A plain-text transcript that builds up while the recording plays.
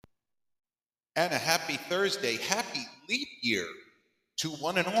And a happy Thursday, happy leap year to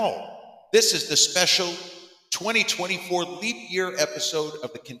one and all. This is the special 2024 leap year episode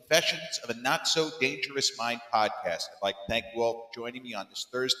of the Confessions of a Not So Dangerous Mind podcast. I'd like to thank you all for joining me on this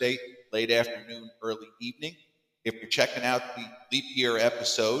Thursday, late afternoon, early evening. If you're checking out the leap year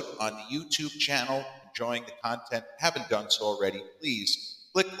episode on the YouTube channel, enjoying the content, haven't done so already, please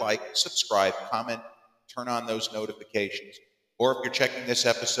click like, subscribe, comment, turn on those notifications. Or if you're checking this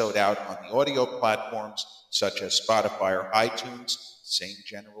episode out on the audio platforms such as Spotify or iTunes, same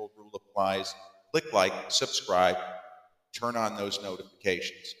general rule applies. Click like, subscribe, turn on those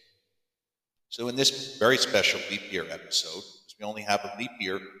notifications. So in this very special leap year episode, because we only have a leap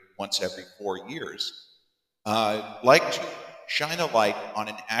year once every 4 years, I'd like to shine a light on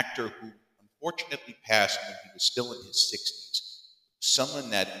an actor who unfortunately passed when he was still in his 60s. Someone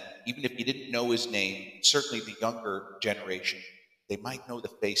that, even if you didn't know his name, certainly the younger generation, they might know the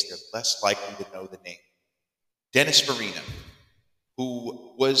face, they're less likely to know the name. Dennis Farina,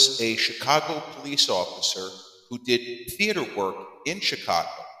 who was a Chicago police officer who did theater work in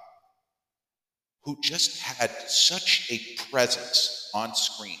Chicago, who just had such a presence on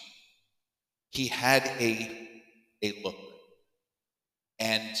screen. He had a look.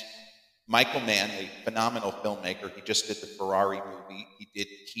 And Michael Mann, a phenomenal filmmaker, he just did the Ferrari movie. He did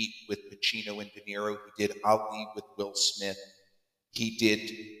Heat with Pacino and De Niro. He did Ali with Will Smith. He did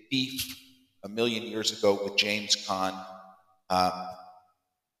Thief a million years ago with James Caan.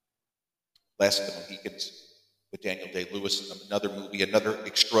 Last of the Mohicans with Daniel Day-Lewis, another movie, another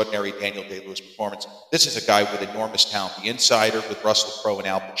extraordinary Daniel Day-Lewis performance. This is a guy with enormous talent. The Insider with Russell Crowe and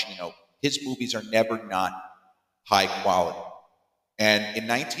Al Pacino. His movies are never not high quality. And in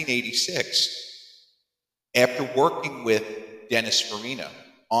 1986, after working with Dennis Farina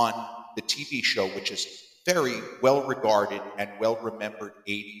on the TV show, which is very well-regarded and well-remembered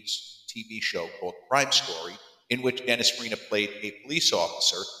 80s TV show called Crime Story, in which Dennis Farina played a police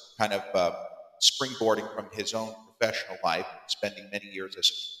officer, kind of springboarding from his own professional life, spending many years as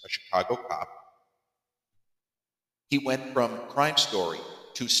a Chicago cop. He went from Crime Story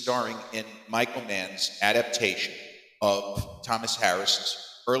to starring in Michael Mann's adaptation of Thomas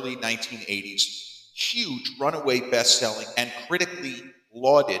Harris's early 1980s huge runaway best-selling and critically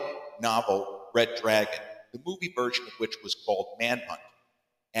lauded novel Red Dragon, the movie version of which was called Manhunt.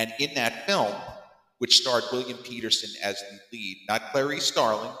 And in that film, which starred William Peterson as the lead, not Clarice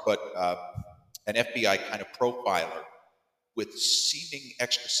Starling, but an FBI kind of profiler with seeming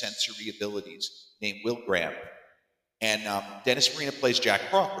extrasensory abilities named Will Graham. And Dennis Farina plays Jack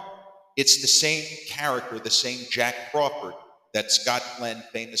Crawford. It's the same character, the same Jack Crawford that Scott Glenn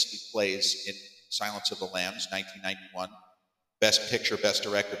famously plays in Silence of the Lambs, 1991. Best Picture, Best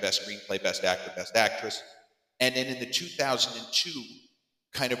Director, Best Screenplay, Best Actor, Best Actress. And then in the 2002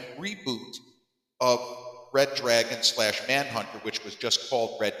 kind of reboot of Red Dragon / Manhunter, which was just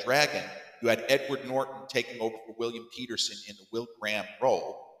called Red Dragon, you had Edward Norton taking over for William Peterson in the Will Graham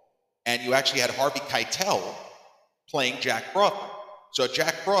role. And you actually had Harvey Keitel playing Jack Crawford. So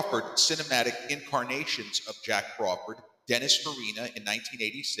Jack Crawford, cinematic incarnations of Jack Crawford, Dennis Farina in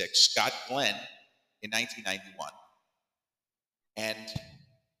 1986, Scott Glenn in 1991, and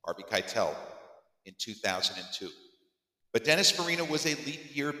Harvey Keitel in 2002. But Dennis Farina was a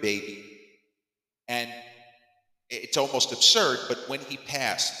leap year baby, and it's almost absurd, but when he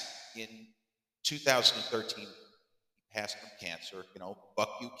passed in 2013, he passed from cancer,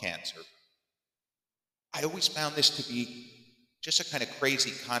 fuck you, cancer. I always found this to be just a kind of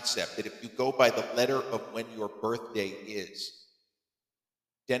crazy concept that if you go by the letter of when your birthday is,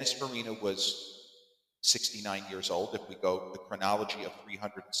 Dennis Farina was 69 years old, if we go the chronology of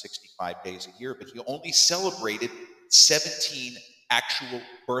 365 days a year, but he only celebrated 17 actual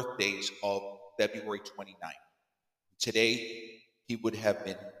birthdays of February 29th. Today, he would have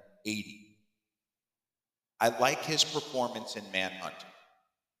been 80. I like his performance in Manhunt,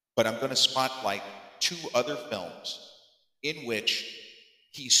 but I'm going to spotlight two other films in which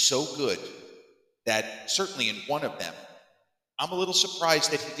he's so good that certainly in one of them, I'm a little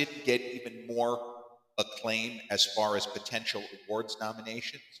surprised that he didn't get even more acclaim as far as potential awards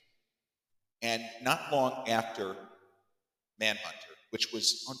nominations. And not long after Manhunter, which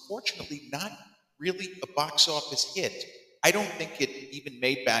was unfortunately not really a box office hit, I don't think it even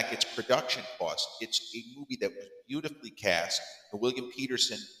made back its production cost. It's a movie that was beautifully cast. William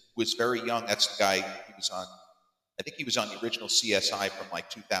Peterson was very young. That's the guy he was on. I think he was on the original CSI from like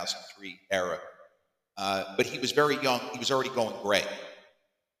 2003 era. But he was very young. He was already going gray,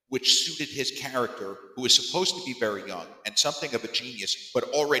 which suited his character, who was supposed to be very young and something of a genius, but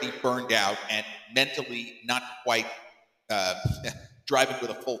already burned out and mentally not quite driving with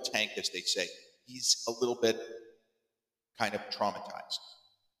a full tank, as they say. He's a little bit kind of traumatized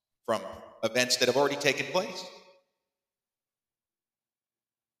from events that have already taken place.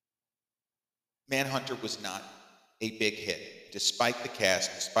 Manhunter was not a big hit, despite the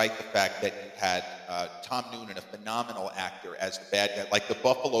cast, despite the fact that you had Tom Noonan, a phenomenal actor, as the bad guy. Like the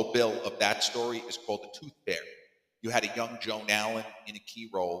Buffalo Bill of that story is called The Tooth Fairy. You had a young Joan Allen in a key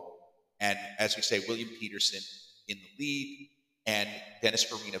role, and as we say, William Peterson in the lead, and Dennis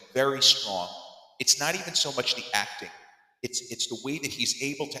Farina, very strong. It's not even so much the acting, it's the way that he's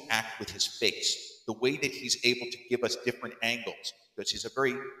able to act with his face, the way that he's able to give us different angles, because he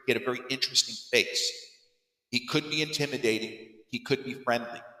had a very interesting face. He could be intimidating, he could be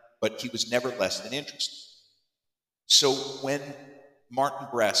friendly, but he was never less than interesting. So when Martin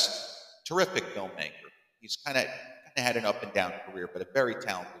Brest, terrific filmmaker, he's kind of had an up and down career, but a very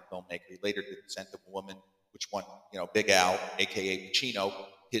talented filmmaker. He later did The Scent of a Woman, which won, Big Al, aka Pacino,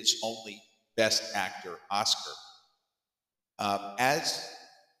 his only Best Actor Oscar. As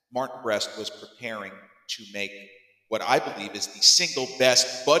Martin Brest was preparing to make what I believe is the single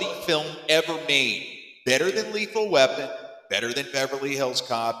best buddy film ever made, better than Lethal Weapon, better than Beverly Hills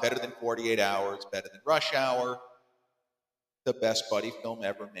Cop, better than 48 Hours, better than Rush Hour, the best buddy film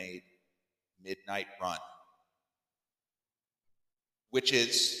ever made, Midnight Run, which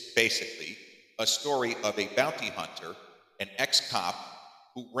is basically a story of a bounty hunter, an ex-cop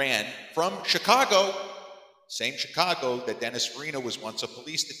who ran from Chicago, same Chicago that Dennis Farina was once a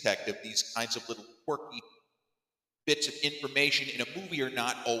police detective. These kinds of little quirky bits of information in a movie are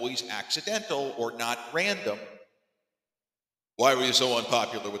not always accidental or not random. Why were you so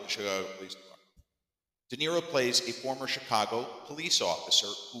unpopular with the Chicago Police Department? De Niro plays a former Chicago police officer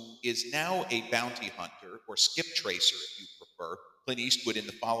who is now a bounty hunter, or skip tracer if you prefer. Clint Eastwood in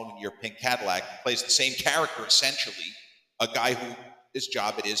the following year, Pink Cadillac, plays the same character essentially, a guy who his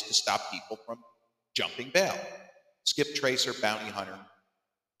job it is to stop people from jumping bail. Skip tracer, bounty hunter.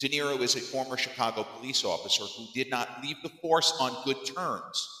 De Niro is a former Chicago police officer who did not leave the force on good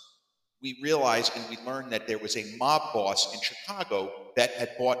terms. We realized and we learned that there was a mob boss in Chicago that had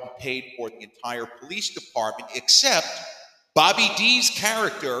bought and paid for the entire police department, except Bobby D's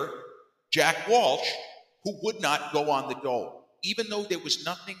character, Jack Walsh, who would not go on the dole. Even though there was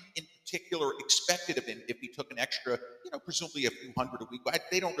nothing in particular expected of him if he took an extra, presumably a few hundred a week.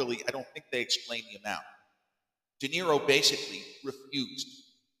 I don't think they explain the amount. De Niro basically refused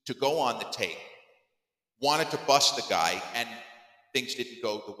to go on the tape, wanted to bust the guy, and things didn't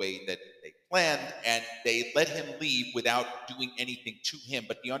go the way that they planned, and they let him leave without doing anything to him.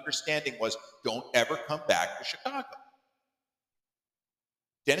 But the understanding was, don't ever come back to Chicago.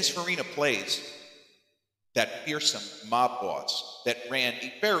 Dennis Farina plays that fearsome mob boss that ran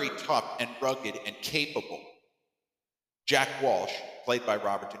a very tough and rugged and capable Jack Walsh, played by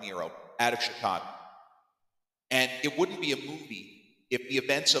Robert De Niro, out of Chicago. And it wouldn't be a movie if the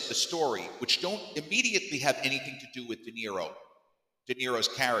events of the story, which don't immediately have anything to do with De Niro's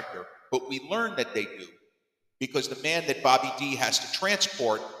character, but we learn that they do, because the man that Bobby D has to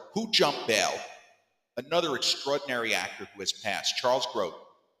transport, who jumped bail, another extraordinary actor who has passed, Charles Grodin,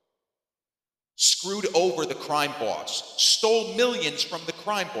 screwed over the crime boss, stole millions from the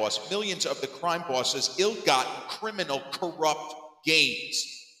crime boss, millions of the crime boss's ill-gotten, criminal, corrupt gains,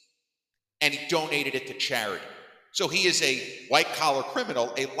 and he donated it to charity. So he is a white-collar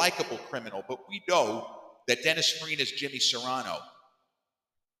criminal, a likable criminal, but we know that Dennis Farina's Jimmy Serrano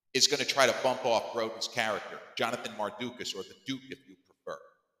is going to try to bump off Grodin's character, Jonathan Mardukas, or the Duke, if you prefer.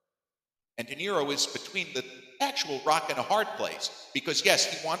 And De Niro is between the actual rock and a hard place, because yes,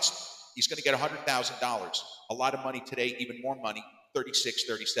 he's going to get $100,000, a lot of money today, even more money, 36,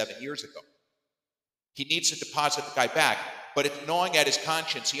 37 years ago. He needs to deposit the guy back, but it's gnawing at his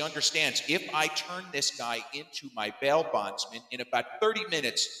conscience. He understands, if I turn this guy into my bail bondsman in about 30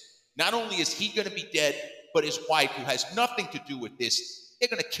 minutes, not only is he going to be dead, but his wife, who has nothing to do with this, they're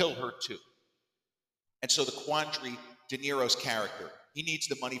going to kill her too. And so the quandary, De Niro's character, he needs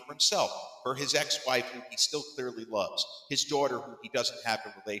the money for himself, for his ex-wife, who he still clearly loves, his daughter, who he doesn't have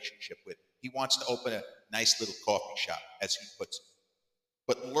a relationship with. He wants to open a nice little coffee shop, as he puts it.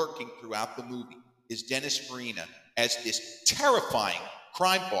 But lurking throughout the movie is Dennis Farina as this terrifying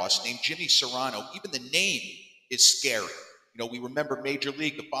crime boss named Jimmy Serrano. Even the name is scary. We remember Major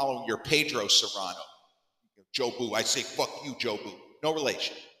League the following year, Pedro Serrano. Joe Boo. I say, fuck you, Joe Boo. No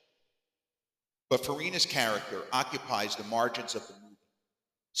relation. But Farina's character occupies the margins of the movie,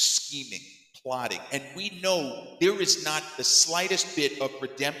 scheming, plotting, and we know there is not the slightest bit of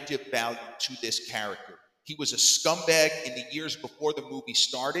redemptive value to this character. He was a scumbag in the years before the movie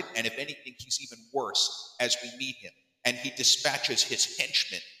started, and if anything, he's even worse as we meet him. And he dispatches his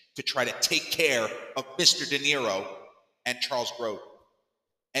henchmen to try to take care of Mr. De Niro and Charles Grodin.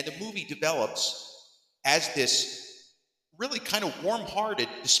 And the movie develops as this really kind of warm-hearted,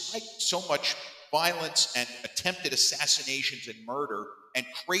 despite so much violence and attempted assassinations and murder and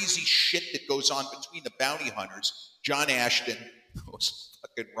crazy shit that goes on between the bounty hunters. John Ashton was a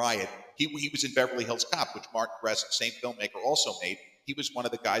fucking riot. He was in Beverly Hills Cop, which Martin Brest, the same filmmaker, also made. He was one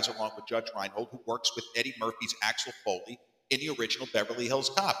of the guys, along with Judge Reinhold, who works with Eddie Murphy's Axel Foley in the original Beverly Hills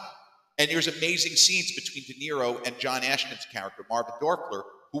Cop. And there's amazing scenes between De Niro and John Ashton's character, Marvin Dorfler,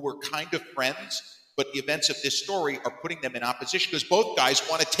 who were kind of friends, but the events of this story are putting them in opposition because both guys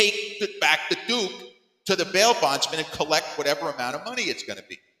want to take back the Duke to the bail bondsman and collect whatever amount of money it's going to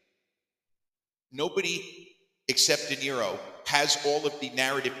be. Nobody except De Niro has all of the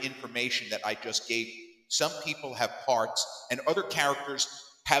narrative information that I just gave you. Some people have parts, and other characters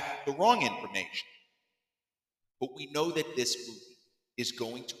have the wrong information. But we know that this movie is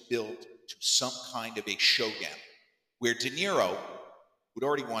going to build to some kind of a showdown where De Niro, who'd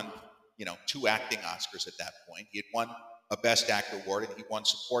already won, 2 acting Oscars at that point, he had won a Best Actor award, and he won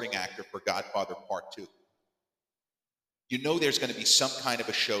Supporting Actor for Godfather Part 2. You know there's going to be some kind of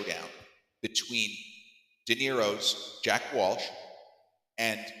a showdown between De Niro's Jack Walsh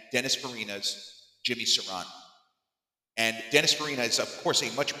and Dennis Farina's Jimmy Serrano. And Dennis Farina is, of course,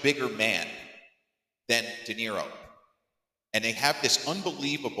 a much bigger man than De Niro. And they have this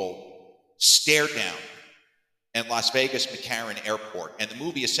unbelievable stare down in Las Vegas McCarran Airport. And the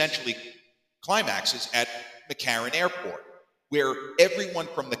movie essentially climaxes at McCarran Airport, where everyone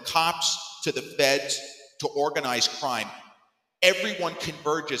from the cops to the feds to organized crime, everyone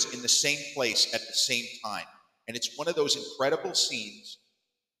converges in the same place at the same time. And it's one of those incredible scenes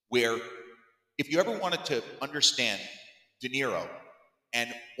where, if you ever wanted to understand De Niro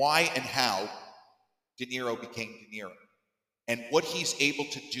and why and how De Niro became De Niro, and what he's able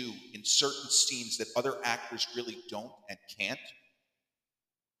to do in certain scenes that other actors really don't and can't,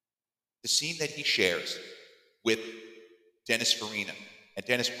 the scene that he shares with Dennis Farina, and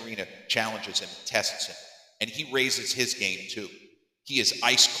Dennis Farina challenges him, tests him, and he raises his game too. He is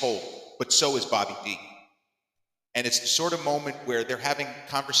ice cold, but so is Bobby D. And it's the sort of moment where they're having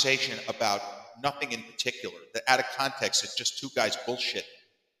conversation about nothing in particular, that out of context, it's just 2 guys bullshit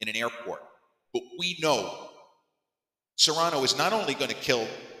in an airport. But we know Serrano is not only going to kill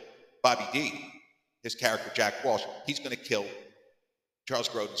Bobby D, his character Jack Walsh, he's going to kill Charles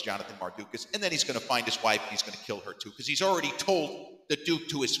Grodin's Jonathan Mardukas, and then he's going to find his wife and he's going to kill her too, because he's already told the Duke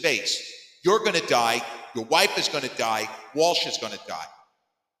to his face, you're going to die, your wife is going to die, Walsh is going to die.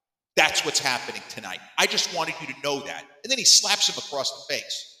 That's what's happening tonight. I just wanted you to know that. And then he slaps him across the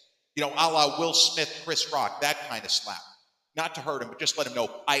face. A la Will Smith, Chris Rock, that kind of slap. Not to hurt him, but just let him know,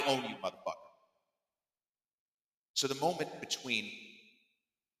 I own you, motherfucker. So the moment between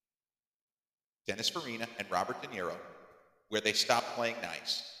Dennis Farina and Robert De Niro, where they stop playing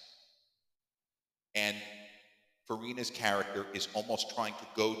nice, and Farina's character is almost trying to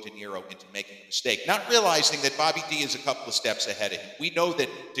goad De Niro into making a mistake, not realizing that Bobby D is a couple of steps ahead of him. We know that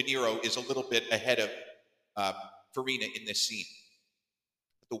De Niro is a little bit ahead of Farina in this scene.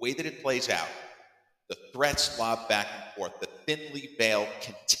 But the way that it plays out, the threats lob back and forth, the thinly veiled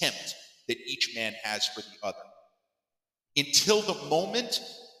contempt that each man has for the other. Until the moment,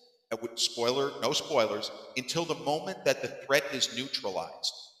 no spoilers, until the moment that the threat is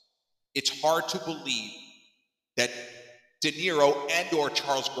neutralized, it's hard to believe that De Niro and or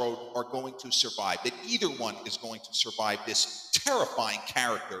Charles Grodin are going to survive, that either one is going to survive this terrifying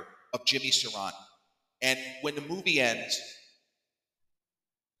character of Jimmy Serrano. And when the movie ends,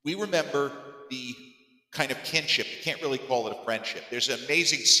 we remember the kind of kinship. You can't really call it a friendship. There's an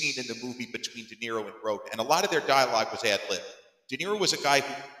amazing scene in the movie between De Niro and Grodin, and a lot of their dialogue was ad-libbed. De Niro was a guy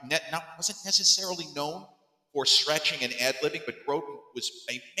who wasn't necessarily known for stretching and ad-libbing, but Grodin was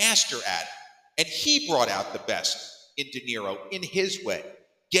a master at it. And he brought out the best in De Niro in his way,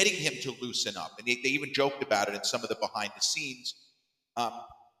 getting him to loosen up. And they even joked about it in some of the behind the scenes.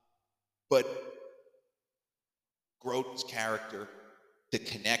 But Grodin's character, the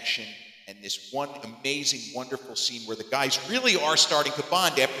connection, and this one amazing, wonderful scene where the guys really are starting to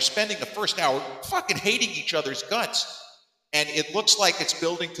bond after spending the first hour fucking hating each other's guts. And it looks like it's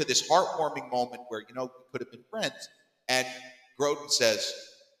building to this heartwarming moment where, we could have been friends. And Grodin says,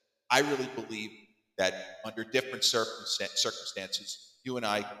 I really believe that under different circumstances, you and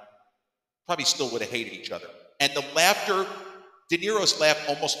I probably still would have hated each other. And the laughter, De Niro's laugh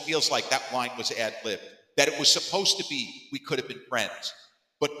almost feels like that line was ad-libbed, that it was supposed to be, we could have been friends.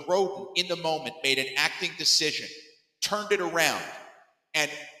 But Grodin, in the moment, made an acting decision, turned it around, and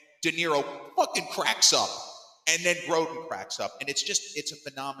De Niro fucking cracks up. And then Grodin cracks up, and it's a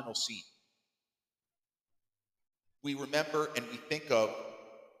phenomenal scene. We remember and we think of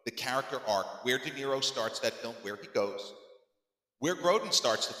the character arc, where De Niro starts that film, where he goes, where Grodin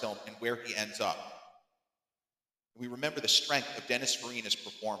starts the film, and where he ends up. We remember the strength of Dennis Farina's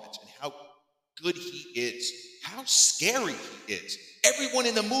performance and how good he is, how scary he is. Everyone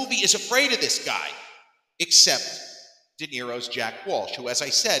in the movie is afraid of this guy, except De Niro's Jack Walsh, who, as I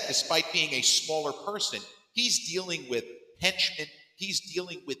said, despite being a smaller person, he's dealing with henchmen. He's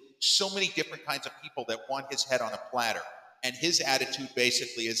dealing with so many different kinds of people that want his head on a platter. And his attitude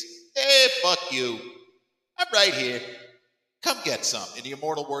basically is, hey, fuck you. I'm right here. Come get some. In the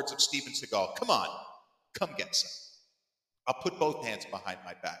immortal words of Steven Seagal, come on, come get some. I'll put both hands behind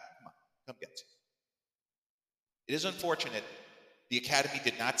my back. Come on, come get some. It is unfortunate the Academy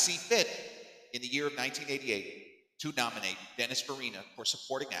did not see fit in the year of 1988 to nominate Dennis Farina for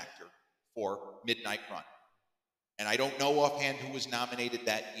supporting actor for Midnight Run. And I don't know offhand who was nominated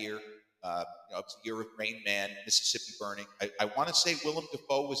that year. It was the year of Rain Man, Mississippi Burning. I want to say Willem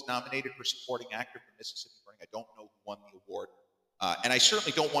Dafoe was nominated for supporting actor for Mississippi Burning. I don't know who won the award. And I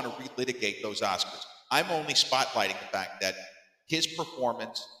certainly don't want to relitigate those Oscars. I'm only spotlighting the fact that his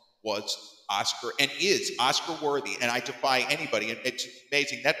performance was Oscar and is Oscar worthy. And I defy anybody. And it's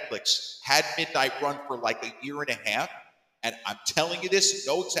amazing. Netflix had Midnight Run for like a year and a half. And I'm telling you this,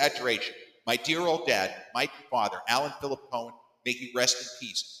 no exaggeration. My dear old dad, my father, Alan Philip Cohen, may he rest in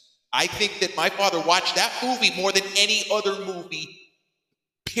peace. I think that my father watched that movie more than any other movie,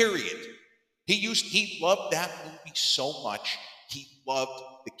 period. He loved that movie so much. He loved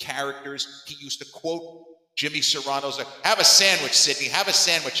the characters. He used to quote Jimmy Serrano's, like, have a sandwich, Sidney, have a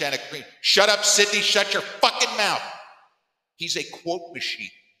sandwich and a cream. Shut up, Sidney, shut your fucking mouth. He's a quote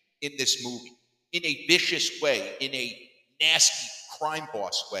machine in this movie, in a vicious way, in a nasty crime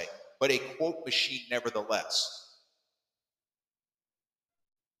boss way, but a quote machine nevertheless.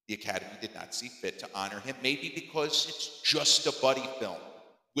 The Academy did not see fit to honor him, maybe because it's just a buddy film.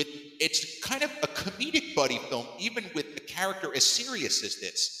 It's kind of a comedic buddy film, even with a character as serious as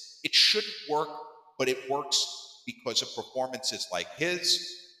this. It shouldn't work, but it works because of performances like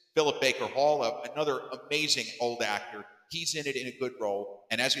his. Philip Baker Hall, another amazing old actor, he's in it in a good role.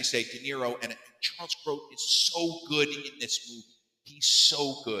 And as we say, De Niro and Charles Grodin is so good in this movie. He's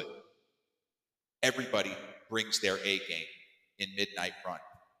so good. Everybody brings their A game in Midnight Run.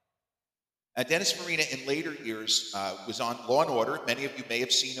 Dennis Farina, in later years, was on Law and Order. Many of you may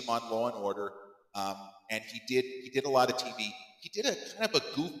have seen him on Law and Order, and he did a lot of TV. He did a kind of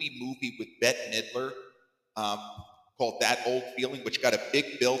a goofy movie with Bette Midler called That Old Feeling, which got a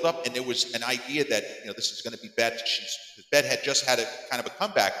big buildup. And there was an idea that this is going to be Bette. Because Bette had just had a kind of a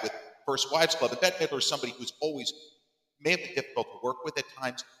comeback with First Wives Club, and Bette Midler is somebody who's always may have been difficult to work with at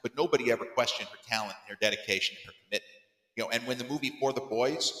times, but nobody ever questioned her talent, her dedication, and her commitment. And when the movie For the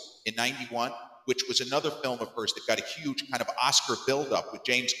Boys in '91, which was another film of hers that got a huge kind of Oscar buildup with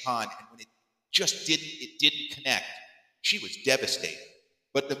James Caan, and when it didn't connect, she was devastated.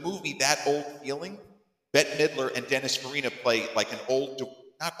 But the movie That Old Feeling, Bette Midler and Dennis Farina play like an older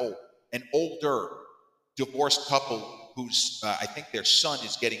divorced couple who's, I think their son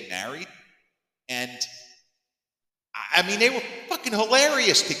is getting married. And I mean, they were fucking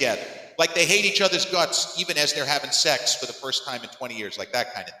hilarious together. Like they hate each other's guts, even as they're having sex for the first time in 20 years, like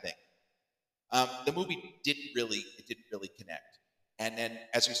that kind of thing. The movie didn't really connect. And then,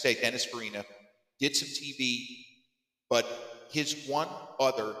 as we say, Dennis Farina did some TV, but his one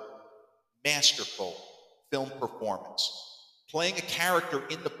other masterful film performance, playing a character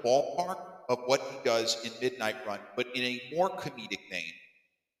in the ballpark of what he does in Midnight Run, but in a more comedic vein,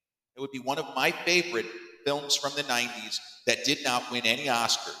 it would be one of my favorite films from the 90s that did not win any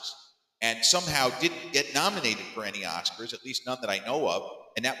Oscars and somehow didn't get nominated for any Oscars, at least none that I know of,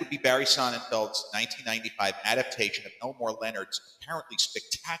 and that would be Barry Sonnenfeld's 1995 adaptation of Elmore Leonard's apparently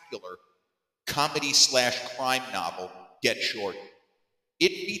spectacular comedy/crime novel, Get Shorty. It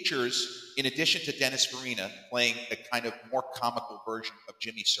features, in addition to Dennis Farina playing a kind of more comical version of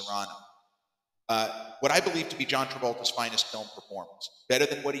Jimmy Serrano, what I believe to be John Travolta's finest film performance, better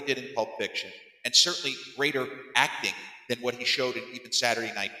than what he did in Pulp Fiction, and certainly greater acting than what he showed in even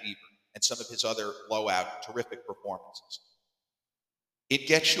Saturday Night Fever and some of his other blowout, terrific performances. In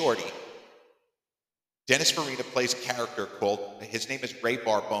Get Shorty, Dennis Farina plays a character his name is Ray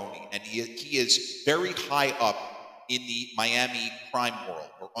Barboni, and he is very high up in the Miami crime world,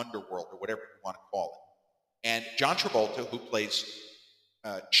 or underworld, or whatever you want to call it. And John Travolta, who plays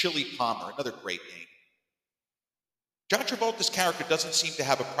Chili Palmer, another great name. John Travolta's character doesn't seem to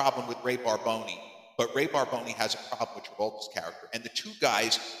have a problem with Ray Barboni, But Ray Barboni has a problem with Travolta's character. And the two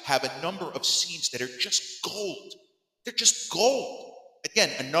guys have a number of scenes that are just gold. They're just gold. Again,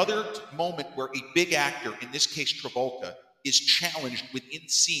 another moment where a big actor, in this case Travolta, is challenged within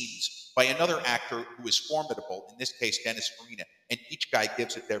scenes by another actor who is formidable, in this case Dennis Farina, and each guy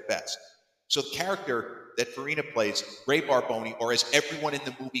gives it their best. So the character that Farina plays, Ray Barboni, or as everyone in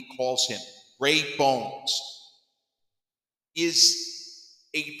the movie calls him, Ray Bones, is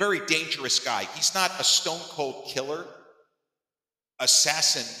a very dangerous guy. He's not a stone cold killer,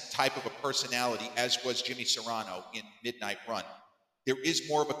 assassin type of a personality as was Jimmy Serrano in Midnight Run. There is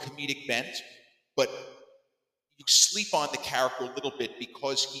more of a comedic bent, but you sleep on the character a little bit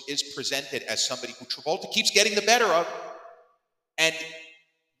because he is presented as somebody who Travolta keeps getting the better of. And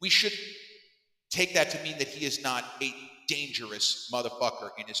we should take that to mean that he is not a dangerous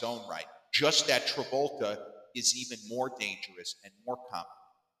motherfucker in his own right. Just that Travolta is even more dangerous and more common.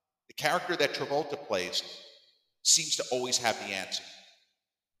 The character that Travolta plays seems to always have the answer.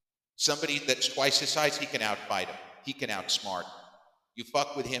 Somebody that's twice his size, he can outfight him. He can outsmart him. You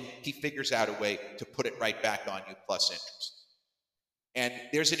fuck with him, he figures out a way to put it right back on you, plus interest. And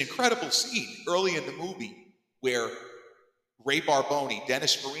there's an incredible scene early in the movie where Ray Barboni,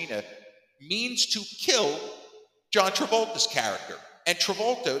 Dennis Farina, means to kill John Travolta's character. And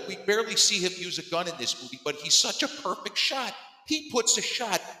Travolta, we barely see him use a gun in this movie, but he's such a perfect shot. He puts a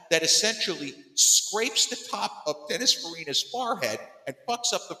shot that essentially scrapes the top of Dennis Farina's forehead and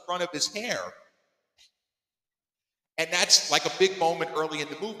fucks up the front of his hair. And that's like a big moment early in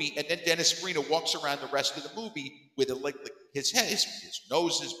the movie. And then Dennis Farina walks around the rest of the movie with his head, his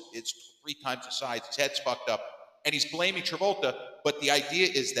nose is 3 times the size, his head's fucked up, and he's blaming Travolta. But the idea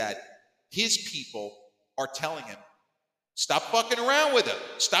is that his people are telling him, stop fucking around with him.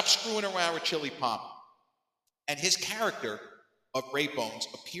 Stop screwing around with Chili Palmer. And his character of Ray Bones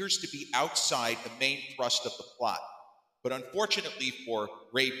appears to be outside the main thrust of the plot. But unfortunately for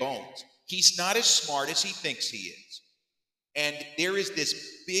Ray Bones, he's not as smart as he thinks he is. And there is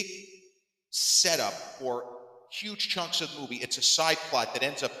this big setup for huge chunks of the movie. It's a side plot that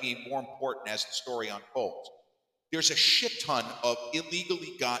ends up being more important as the story unfolds. There's a shit ton of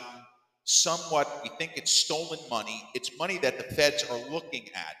illegally gotten, somewhat, we think it's stolen money. It's money that the feds are looking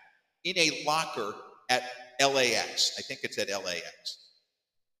at in a locker at LAX. I think it's at LAX.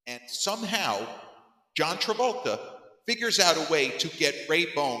 And somehow, John Travolta figures out a way to get Ray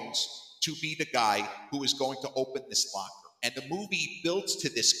Bones to be the guy who is going to open this locker. And the movie builds to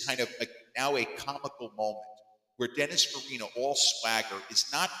this kind of now a comical moment where Dennis Farina, all swagger, is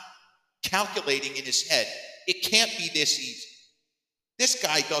not calculating in his head, it can't be this easy. This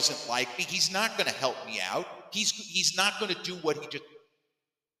guy doesn't like me. He's not going to help me out. He's not going to do what he just...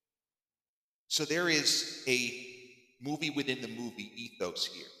 So there is a movie within the movie ethos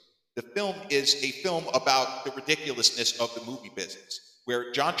here. The film is a film about the ridiculousness of the movie business,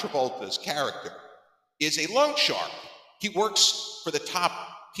 where John Travolta's character is a loan shark. He works for the top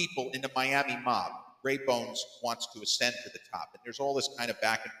people in the Miami mob. Ray Bones wants to ascend to the top. And there's all this kind of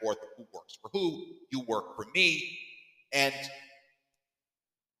back and forth of who works for who. You work for me. And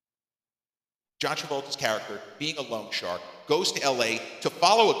John Travolta's character, being a loan shark, goes to LA to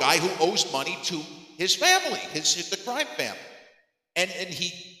follow a guy who owes money to his family, the crime family. And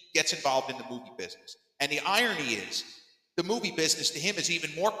he gets involved in the movie business. And the irony is, the movie business to him is even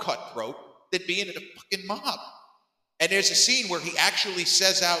more cutthroat than being in a fucking mob. And there's a scene where he actually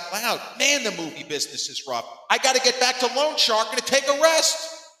says out loud, man, the movie business is rough. I got to get back to loan sharking to take a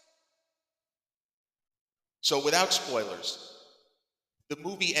rest. So without spoilers, the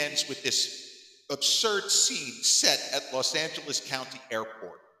movie ends with this absurd scene set at Los Angeles County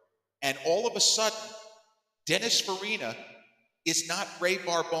Airport. And all of a sudden, Dennis Farina is not Ray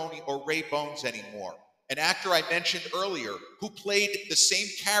Barboni or Ray Bones anymore. An actor I mentioned earlier who played the same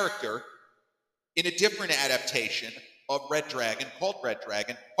character in a different adaptation of Red Dragon, called Red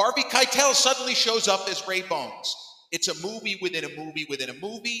Dragon. Harvey Keitel suddenly shows up as Ray Bones. It's a movie within a movie within a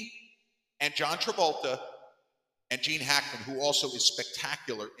movie, and John Travolta and Gene Hackman, who also is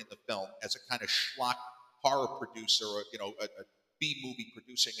spectacular in the film as a kind of schlock horror producer, or a B-movie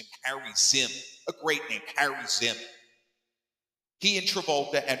producing, and Harry Zim, a great name, Harry Zim. He and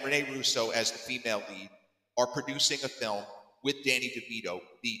Travolta and Rene Russo as the female lead are producing a film with Danny DeVito,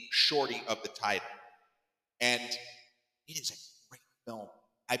 the shorty of the title. And it is a great film.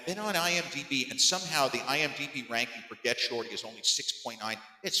 I've been on IMDb, and somehow the IMDb ranking for Get Shorty is only 6.9.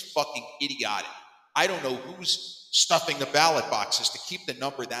 It's fucking idiotic. I don't know who's stuffing the ballot boxes to keep the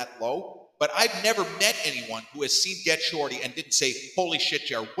number that low, but I've never met anyone who has seen Get Shorty and didn't say, holy shit,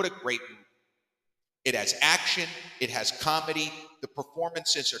 Jared, what a great movie. It has action, it has comedy, the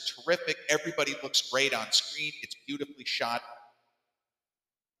performances are terrific, everybody looks great on screen, it's beautifully shot.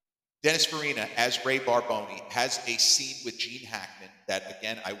 Dennis Farina, as Ray Barboni, has a scene with Gene Hackman that,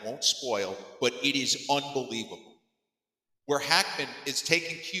 again, I won't spoil, but it is unbelievable. Where Hackman has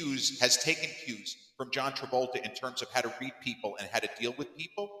taken cues from John Travolta in terms of how to read people and how to deal with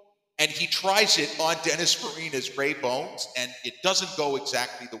people. And he tries it on Dennis Farina's Ray Bones, and it doesn't go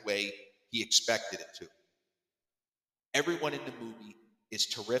exactly the way he expected it to. Everyone in the movie is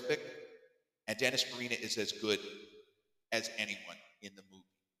terrific, and Dennis Farina is as good as anyone in the movie.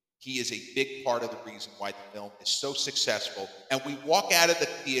 He is a big part of the reason why the film is so successful. And we walk out of the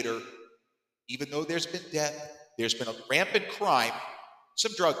theater, even though there's been death, there's been a rampant crime,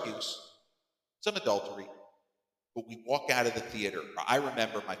 some drug use, some adultery, but we walk out of the theater. I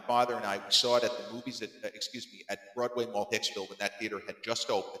remember my father and I, we saw it at the movies at Broadway Mall Hicksville when that theater had just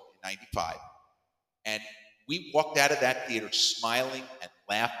opened in '95. And we walked out of that theater smiling and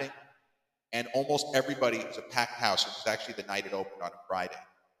laughing, and almost everybody, it was a packed house. It was actually the night it opened on a Friday.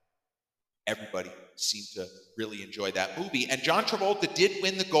 Everybody seemed to really enjoy that movie. And John Travolta did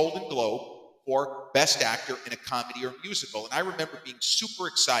win the Golden Globe for Best Actor in a Comedy or Musical. And I remember being super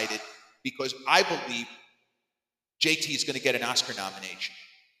excited because I believe JT is going to get an Oscar nomination.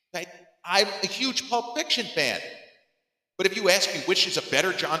 I'm a huge Pulp Fiction fan. But if you ask me which is a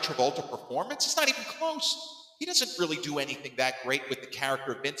better John Travolta performance, it's not even close. He doesn't really do anything that great with the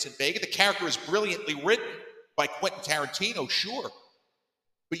character of Vincent Vega. The character is brilliantly written by Quentin Tarantino, sure.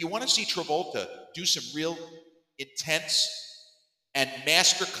 But you want to see Travolta do some real intense and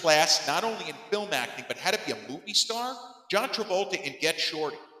masterclass, not only in film acting, but how to be a movie star? John Travolta in Get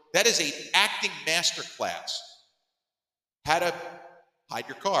Shorty. That is an acting masterclass. How to hide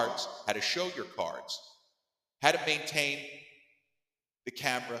your cards, how to show your cards, how to maintain the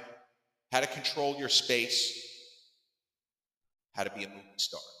camera, how to control your space, how to be a movie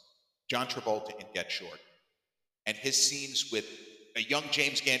star. John Travolta in Get Shorty. And his scenes with a young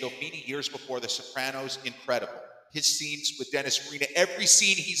James Gandolfini years before The Sopranos, incredible. His scenes with Dennis Farina, every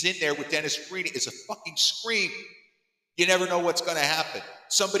scene he's in there with Dennis Farina is a fucking scream. You never know what's going to happen.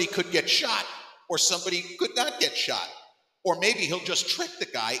 Somebody could get shot, or somebody could not get shot. Or maybe he'll just trick the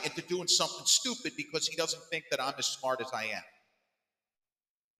guy into doing something stupid because he doesn't think that I'm as smart as I am.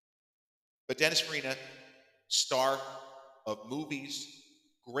 But Dennis Farina, star of movies,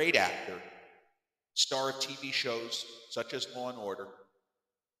 great actor, star of TV shows such as Law and Order,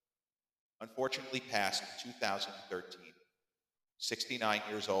 unfortunately passed in 2013, 69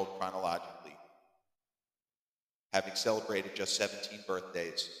 years old chronologically, having celebrated just 17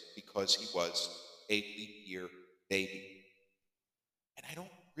 birthdays because he was a leap year baby. And I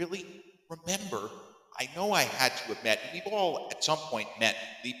don't really remember, I know I had to have met, and we've all at some point met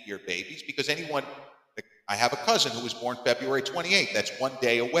leap year babies, because I have a cousin who was born February 28th, that's one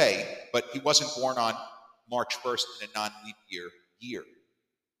day away, but he wasn't born on March 1st in a non-leap year.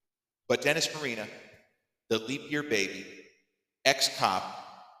 But Dennis Farina, the leap year baby, ex-cop,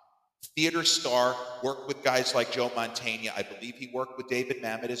 theater star, worked with guys like Joe Mantegna. I believe he worked with David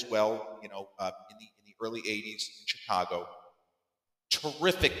Mamet as well, in the early 80s in Chicago.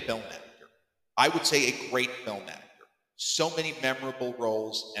 Terrific film actor. I would say a great film actor. So many memorable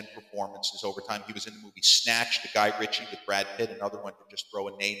roles and performances over time. He was in the movie Snatch, the Guy Ritchie with Brad Pitt, another one to just throw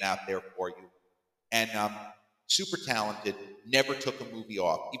a name out there for you. And super talented, never took a movie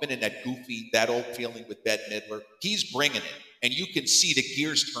off. Even in that goofy, That Old Feeling with Bette Midler, he's bringing it. And you can see the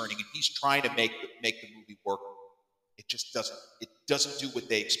gears turning, and he's trying to make the movie work. It just doesn't do what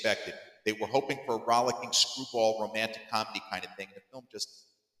they expected. They were hoping for a rollicking screwball romantic comedy kind of thing. The film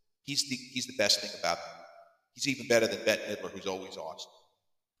he's the best thing about it. He's even better than Bette Midler, who's always awesome.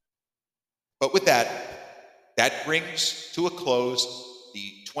 But with that brings to a close the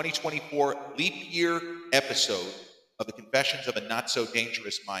 2024 leap year episode of the Confessions of a Not So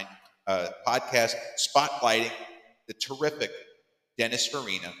Dangerous Mind podcast, spotlighting the terrific Dennis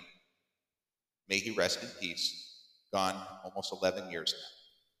Farina. May he rest in peace. Gone almost 11 years now.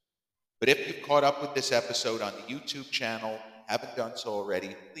 But if you've caught up with this episode on the YouTube channel, haven't done so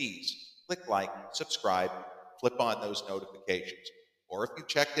already, please click like, subscribe, flip on those notifications. Or if you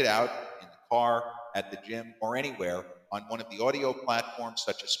checked it out in the car, at the gym, or anywhere on one of the audio platforms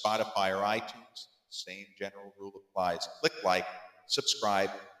such as Spotify or iTunes, same general rule applies. Click like,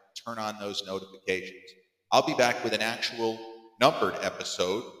 subscribe, turn on those notifications. I'll be back with an actual numbered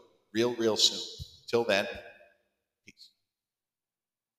episode real soon. Till then,